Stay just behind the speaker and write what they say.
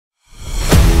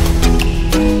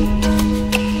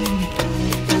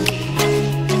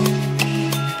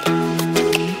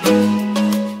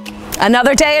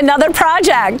Another day, another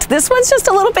project. This one's just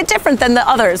a little bit different than the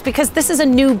others because this is a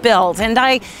new build, and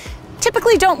I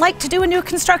typically don't like to do a new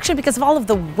construction because of all of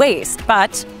the waste,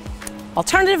 but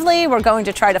alternatively, we're going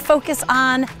to try to focus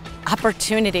on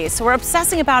opportunity. So we're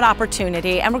obsessing about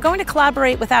opportunity, and we're going to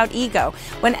collaborate without ego.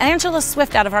 When Angela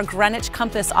Swift out of our Greenwich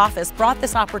Compass office brought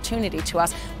this opportunity to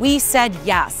us, we said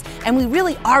yes. And we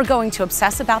really are going to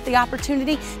obsess about the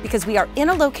opportunity because we are in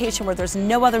a location where there's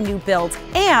no other new builds,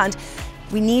 and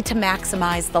we need to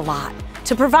maximize the lot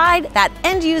to provide that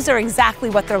end user exactly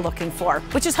what they're looking for,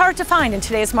 which is hard to find in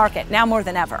today's market, now more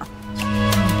than ever.